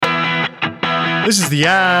This is the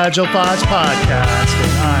Agile Thoughts Podcast,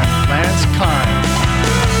 and I'm Lance Kine.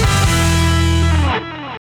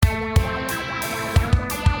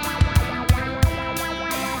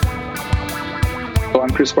 I'm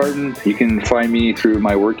Chris Barton. You can find me through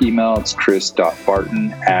my work email. It's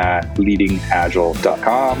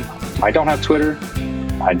chris.barton@leadingagile.com. I don't have Twitter.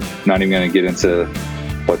 I'm not even going to get into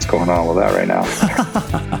what's going on with that right now.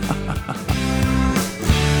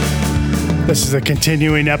 This is a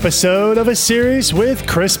continuing episode of a series with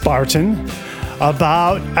Chris Barton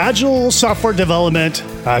about agile software development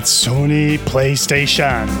at Sony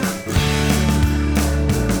PlayStation.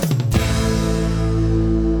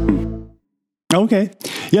 Okay.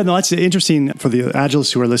 Yeah, no, that's interesting for the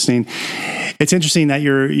Agilists who are listening. It's interesting that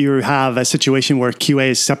you have a situation where QA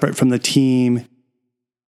is separate from the team,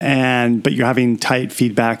 but you're having tight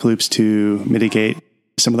feedback loops to mitigate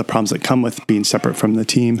some of the problems that come with being separate from the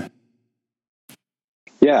team.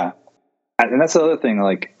 Yeah. And that's the other thing.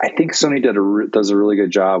 Like, I think Sony does a really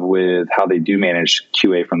good job with how they do manage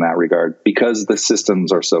QA from that regard. Because the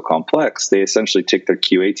systems are so complex, they essentially take their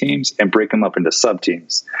QA teams and break them up into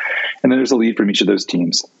sub-teams. And then there's a lead from each of those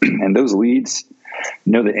teams. And those leads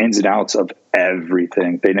know the ins and outs of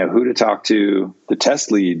everything. They know who to talk to. The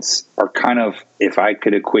test leads are kind of, if I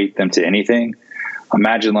could equate them to anything,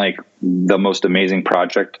 imagine like the most amazing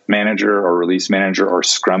project manager or release manager or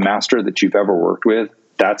scrum master that you've ever worked with.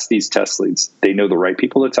 That's these test leads. They know the right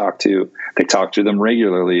people to talk to. They talk to them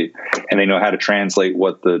regularly, and they know how to translate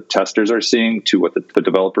what the testers are seeing to what the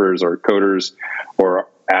developers or coders or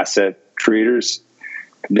asset creators.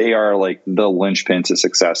 They are like the linchpin to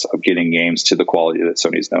success of getting games to the quality that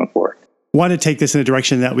Sony's known for. Want to take this in a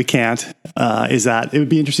direction that we can't, is that it would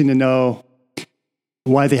be interesting to know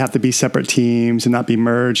why they have to be separate teams and not be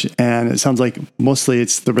merged. And it sounds like mostly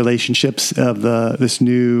it's the relationships of this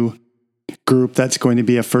new group that's going to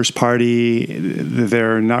be a first party.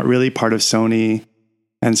 They're not really part of Sony.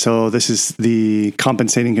 And so this is the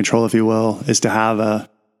compensating control, if you will, is to have a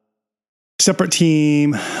separate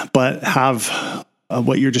team, but have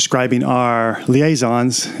what you're describing are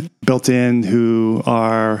liaisons built in who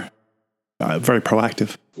are very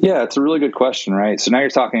proactive. Yeah, it's a really good question, right? So now you're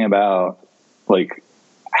talking about like,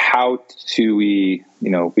 how do we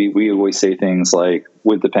always say things like,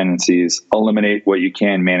 with dependencies, eliminate what you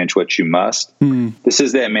can, manage what you must. This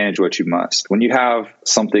is that manage what you must. When you have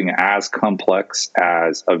something as complex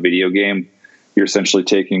as a video game, you're essentially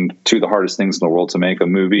taking two of the hardest things in the world to make, a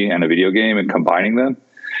movie and a video game, and combining them.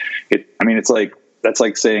 That's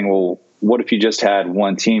like saying, well, what if you just had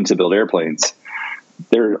one team to build airplanes?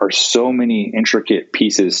 There are so many intricate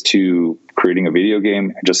pieces to creating a video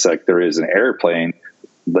game, just like there is an airplane,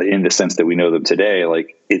 but in the sense that we know them today,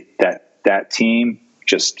 like that team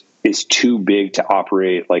just is too big to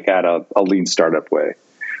operate like at a lean startup way.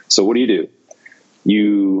 So what do?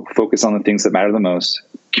 You focus on the things that matter the most: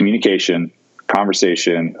 communication,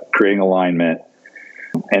 conversation, creating alignment,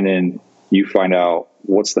 and then you find out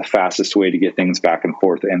what's the fastest way to get things back and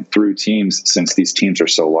forth and through teams, since these teams are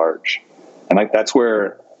so large. And like, that's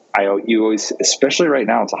where you always, especially right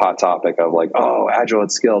now, it's a hot topic of like, oh, agile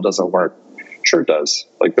at scale doesn't work. Sure it does.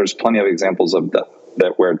 Like, there's plenty of examples of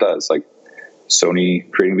that where it does. Like,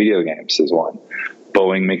 Sony creating video games is one.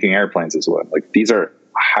 Boeing making airplanes is one. Like, these are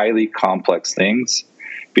highly complex things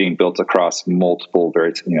being built across multiple,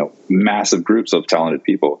 very massive groups of talented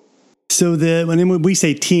people. So when we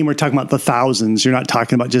say team, we're talking about the thousands. You're not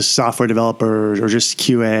talking about just software developers or just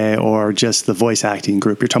QA or just the voice acting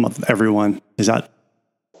group. You're talking about everyone. Is that?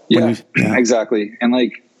 Yeah, exactly. And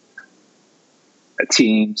like a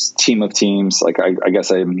team of teams, like I guess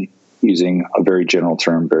I'm using a very general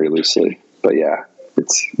term very loosely. But yeah,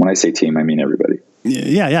 it's, when I say team, I mean everybody.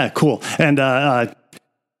 Yeah, cool. And I've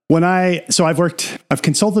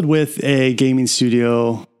consulted with a gaming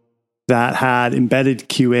studio that had embedded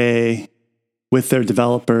QA with their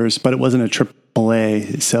developers, but it wasn't a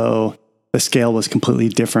AAA, so the scale was completely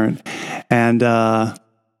different. And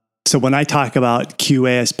so when I talk about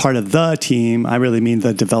QA as part of the team, I really mean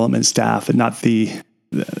the development staff and not I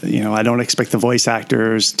don't expect the voice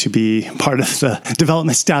actors to be part of the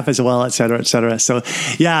development staff as well, et cetera, et cetera. So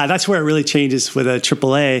yeah, that's where it really changes with a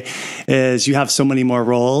AAA, is you have so many more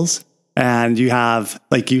roles, and you have,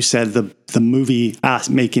 like you said, the movie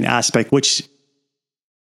making aspect, which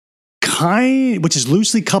is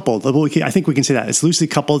loosely coupled. I think we can say that it's loosely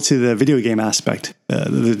coupled to the video game aspect,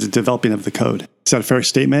 the developing of the code. Is that a fair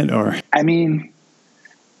statement? Or I mean,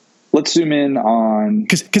 let's zoom in on,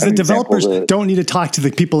 because the developers don't need to talk to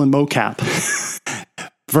the people in mocap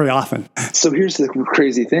very often. So here's the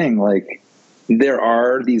crazy thing: like, there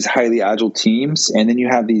are these highly agile teams, and then you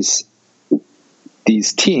have these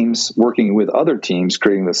these teams working with other teams,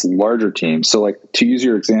 creating this larger team. So like, to use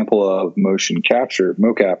your example of motion capture,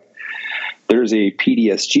 mocap, there's a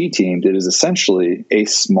PDSG team that is essentially a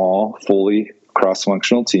small, fully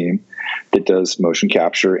cross-functional team that does motion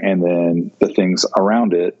capture and then the things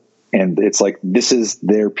around it. And it's like, this is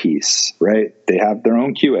their piece, right? They have their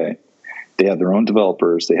own QA. They have their own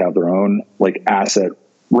developers. They have their own like asset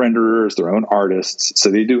renderers, their own artists. So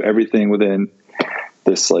they do everything within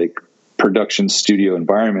this like production studio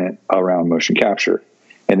environment around motion capture.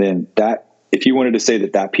 And then that, if you wanted to say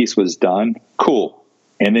that that piece was done, cool.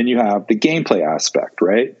 And then you have the gameplay aspect,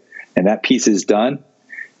 right? And that piece is done.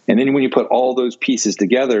 And then when you put all those pieces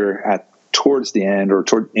together towards the end or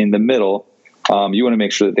in the middle, you want to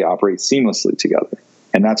make sure that they operate seamlessly together.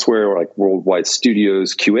 And that's where like Worldwide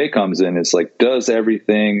Studios QA comes in. It's like, does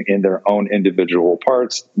everything in their own individual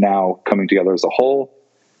parts now coming together as a whole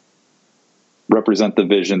represent the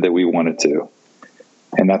vision that we wanted to?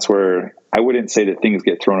 And that's where I wouldn't say that things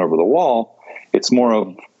get thrown over the wall. It's more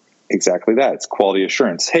of exactly that. It's quality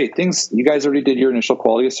assurance. Hey, you guys already did your initial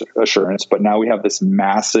quality assurance, but now we have this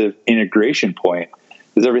massive integration point.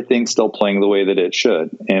 Is everything still playing the way that it should?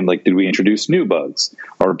 And like, did we introduce new bugs,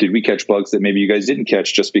 or did we catch bugs that maybe you guys didn't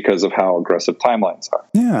catch just because of how aggressive timelines are?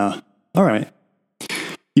 Yeah. All right.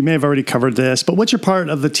 You may have already covered this, but what's your part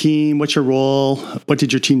of the team? What's your role? What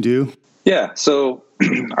did your team do? Yeah. So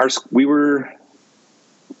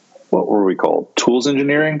what were we called? Tools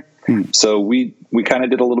engineering. So we kind of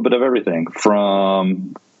did a little bit of everything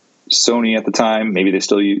from Sony at the time. Maybe they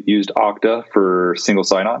still used Okta for single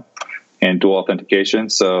sign-on and dual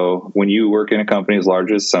authentication. So when you work in a company as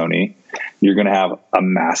large as Sony, you're going to have a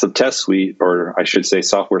massive test suite, or I should say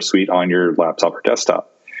software suite, on your laptop or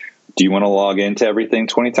desktop. Do you want to log into everything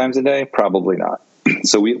 20 times a day? Probably not.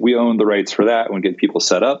 So we own the rights for that and get people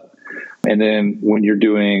set up. And then when you're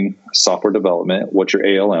doing software development, what's your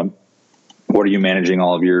ALM? What are you managing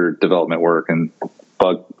all of your development work and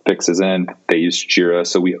bug fixes in? They use Jira.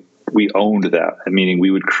 So we owned that, meaning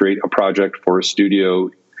we would create a project for a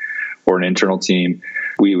studio or an internal team.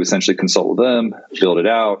 We would essentially consult with them, build it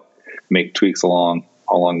out, make tweaks along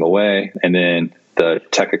the way. And then the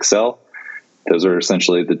Tech Excel, those are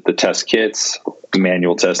essentially the test kits,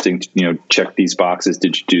 manual testing, check these boxes.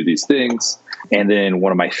 Did you do these things? And then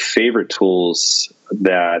one of my favorite tools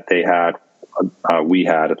that we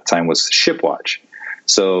had at the time was ShipWatch.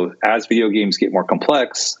 So as video games get more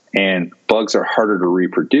complex and bugs are harder to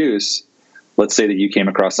reproduce, let's say that you came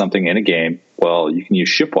across something in a game. Well, you can use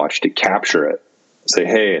ShipWatch to capture it. Say,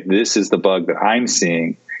 hey, this is the bug that I'm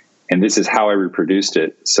seeing, and this is how I reproduced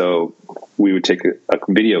it. So we would take a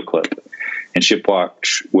video clip, and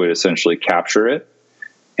ShipWatch would essentially capture it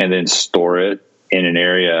and then store it in an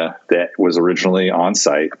area that was originally on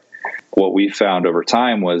site. What we found over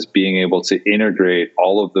time was being able to integrate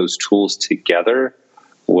all of those tools together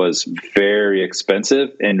was very expensive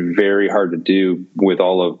and very hard to do with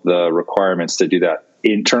all of the requirements to do that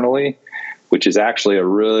internally, which is actually a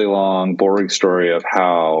really long, boring story of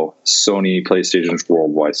how Sony PlayStation's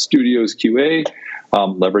Worldwide Studios QA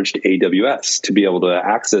leveraged AWS to be able to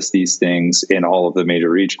access these things in all of the major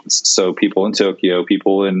regions. So people in Tokyo,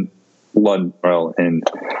 people in London, in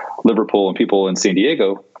Liverpool, and people in San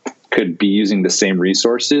Diego could be using the same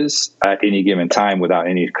resources at any given time without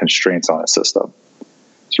any constraints on a system.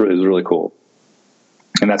 It was really cool.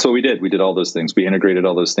 And that's what we did. We did all those things. We integrated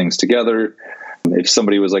all those things together. If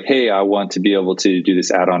somebody was like, hey, I want to be able to do this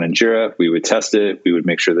add-on in Jira, we would test it. We would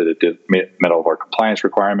make sure that it met all of our compliance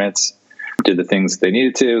requirements, did the things they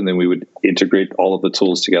needed to, and then we would integrate all of the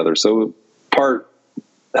tools together. So part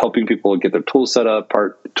helping people get their tools set up,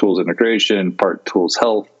 part tools integration, part tools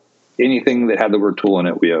health. Anything that had the word tool in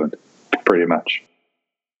it, we owned pretty much.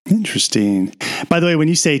 Interesting. By the way, when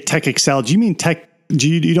you say Tech Excel, do you mean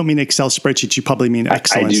you don't mean Excel spreadsheets? You probably mean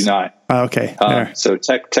Excellence. I do not. Oh, okay. So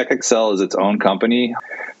Tech Excel is its own company.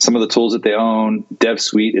 Some of the tools that they own,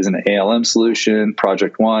 DevSuite is an ALM solution.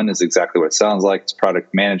 Project One is exactly what it sounds like. It's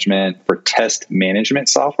product management. For test management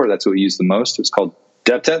software, that's what we use the most. It's called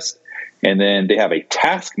DevTest. And then they have a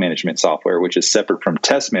task management software, which is separate from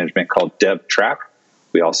test management, called DevTrack.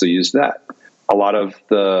 We also use that. A lot of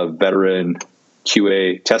the veteran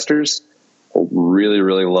QA testers really,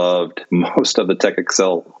 really loved most of the Tech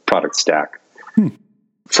Excel product stack.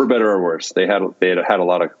 For better or worse. They had a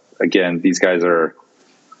lot of, again, these guys are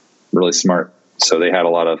really smart. So they had a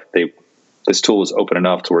lot of, this tool was open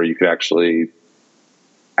enough to where you could actually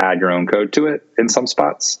add your own code to it in some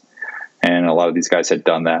spots. And a lot of these guys had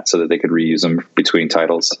done that so that they could reuse them between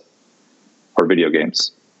titles or video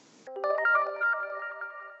games.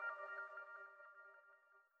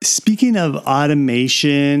 Speaking of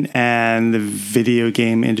automation and the video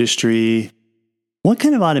game industry, what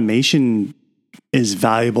kind of automation is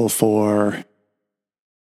valuable for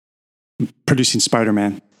producing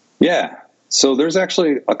Spider-Man? Yeah. So there's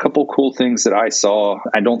actually a couple cool things that I saw.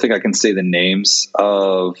 I don't think I can say the names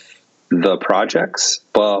of the projects,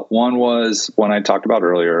 but one was one I talked about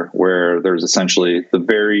earlier, where there's essentially the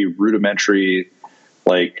very rudimentary,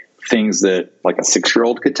 like things that like a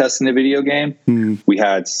 6-year-old could test in a video game. We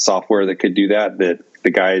had software that could do that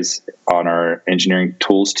the guys on our engineering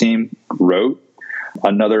tools team wrote.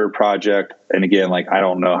 Another project, and again, like I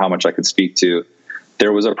don't know how much I could speak to,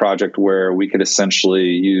 there was a project where we could essentially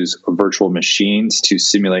use virtual machines to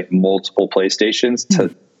simulate multiple PlayStations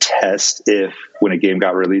to test if when a game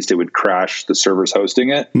got released, it would crash the servers hosting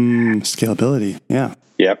it. Scalability. Yeah.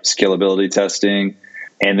 Yep. Scalability testing.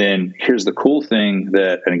 And then here's the cool thing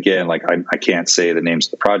that, and again, like I can't say the names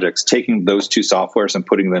of the projects, taking those two softwares and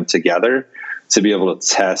putting them together to be able to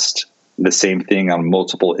test the same thing on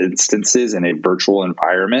multiple instances in a virtual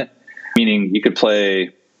environment, meaning you could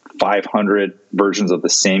play 500 versions of the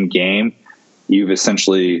same game. You've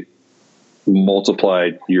essentially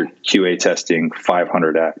multiplied your QA testing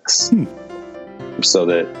 500x so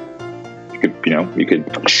that you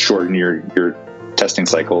could shorten your testing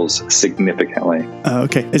cycles significantly.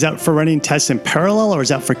 Okay. Is that for running tests in parallel, or is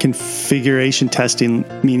that for configuration testing,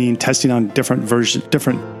 meaning testing on different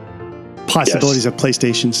possibilities of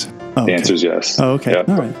PlayStations? Oh, the answer is yes. Oh, okay. Yep.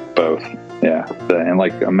 All right. Both. Yeah. And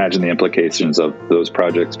like, imagine the implications of those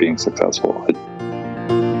projects being successful.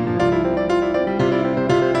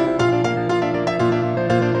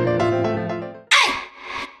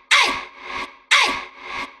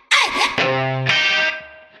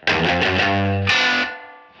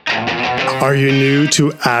 Are you new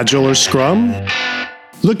to Agile or Scrum?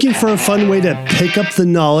 Looking for a fun way to pick up the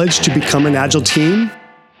knowledge to become an Agile team?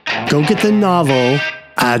 Go get the novel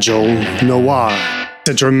Agile Noir. It's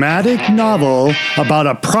a dramatic novel about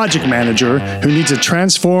a project manager who needs to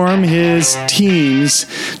transform his teams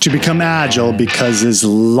to become agile because his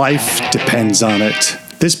life depends on it.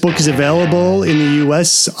 This book is available in the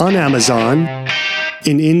US on Amazon,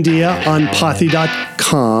 in India on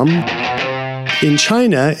Pothi.com. In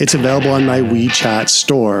China, it's available on my WeChat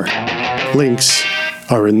store. Links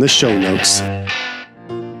are in the show notes.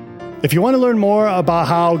 If you want to learn more about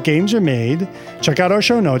how games are made, check out our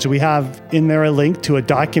show notes. We have in there a link to a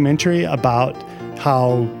documentary about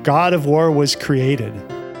how God of War was created.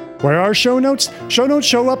 Where are show notes? Show notes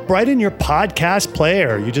show up right in your podcast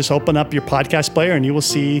player. You just open up your podcast player and you will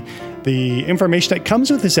see the information that comes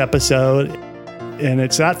with this episode. And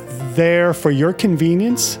it's not there for your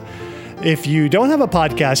convenience. If you don't have a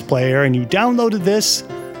podcast player and you downloaded this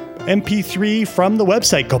MP3 from the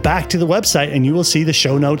website, go back to the website and you will see the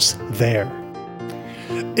show notes there.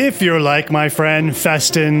 If you're like my friend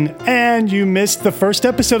Feston and you missed the first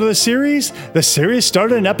episode of the series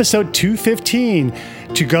started in episode 215.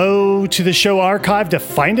 To go to the show archive to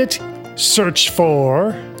find it, search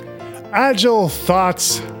for Agile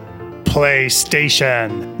Thoughts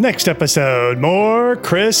PlayStation. Next episode, more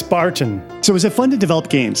Chris Barton. So is it fun to develop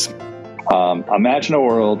games? Imagine a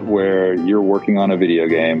world where you're working on a video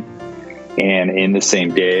game and in the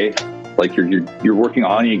same day, like you're working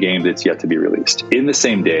on a game that's yet to be released. In the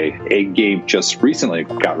same day, a game just recently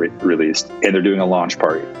got released and they're doing a launch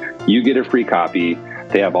party. You get a free copy.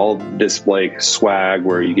 They have all this like swag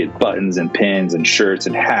where you get buttons and pins and shirts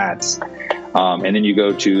and hats. And then you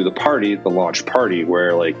go to the party, the launch party,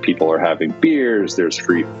 where like people are having beers, there's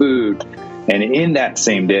free food. And in that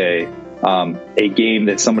same day, a game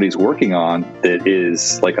that somebody's working on that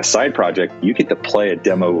is like a side project, you get to play a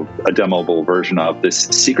demoable version of this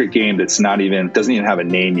secret game that's doesn't even have a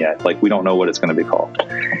name yet. Like we don't know what it's going to be called.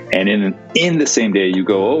 And in the same day, you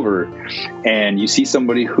go over and you see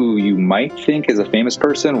somebody who you might think is a famous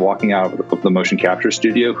person walking out of the motion capture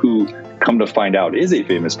studio, who come to find out is a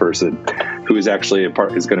famous person who is actually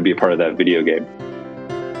is going to be a part of that video game.